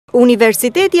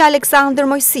Universiteti Aleksandër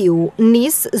Mojsiu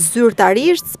nis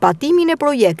zyrtarisht zbatimin e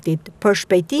projektit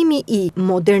Përshpejtimi i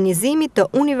Modernizimit të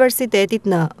Universitetit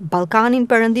në Ballkanin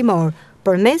Perëndimor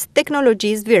përmes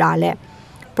teknologjisë virale.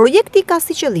 Projekti ka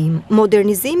si qëllim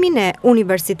modernizimin e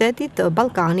Universitetit të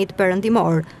Ballkanit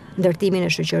Perëndimor, ndërtimin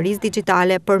e shoqërisë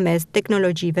digjitale përmes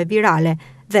teknologjive virale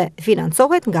dhe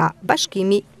financohet nga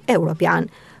Bashkimi Evropian.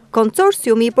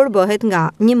 Konsorciumi përbëhet nga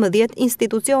 11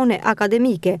 institucione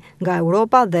akademike nga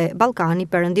Europa dhe Ballkani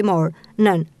Perëndimor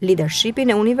nën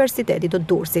lidershipin e Universitetit të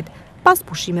Durrësit. Pas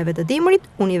pushimeve të dimrit,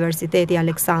 Universiteti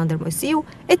Aleksandër Mojsiu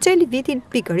e çeli vitin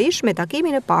pikërisht me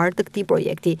takimin e parë të këtij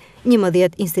projekti.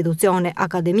 11 institucione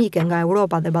akademike nga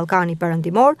Europa dhe Ballkani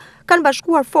Perëndimor kanë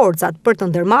bashkuar forcat për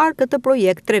të ndërmarrë këtë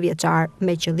projekt 3 vjeçar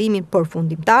me qëllimin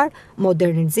përfundimtar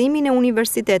modernizimin e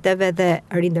universiteteve dhe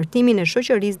rindërtimin e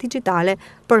shoqërisë digjitale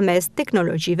përmes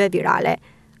teknologjive virale.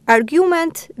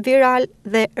 Argument viral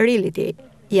dhe reality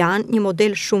janë një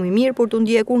model shumë i mirë për të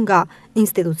ndjekur nga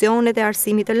institucionet e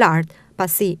arsimit të lartë,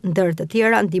 pasi ndër të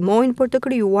tjera ndihmojnë për të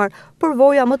krijuar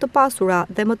përvoja më të pasura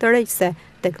dhe më të rregjëse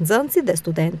tek nxënësit dhe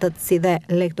studentët, si dhe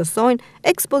lehtësojnë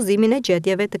ekspozimin e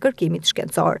gjetjeve të kërkimit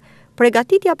shkencor.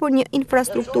 Përgatitja për një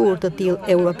infrastrukturë të tillë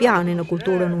europiane në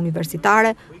kulturën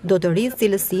universitare do të rritë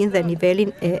cilësinë dhe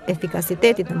nivelin e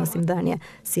efikasitetit në mësimdhënie,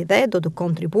 si dhe do të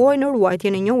kontribuojë në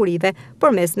ruajtjen e njohurive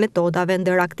përmes metodave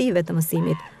interaktive të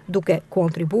mësimit, duke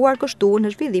kontribuar kështu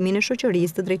në zhvillimin e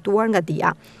shoqërisë të drejtuar nga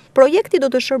dia. Projekti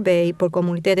do të shërbejë për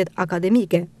komunitetet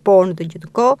akademike, por në të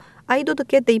njëjtën kohë ai do të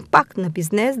ketë dhe impakt në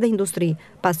biznes dhe industri,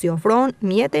 pasi ofron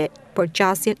mjete për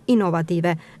qasjen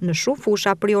inovative në shumë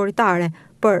fusha prioritare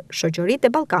për shoqëritë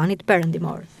e Ballkanit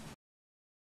Perëndimor.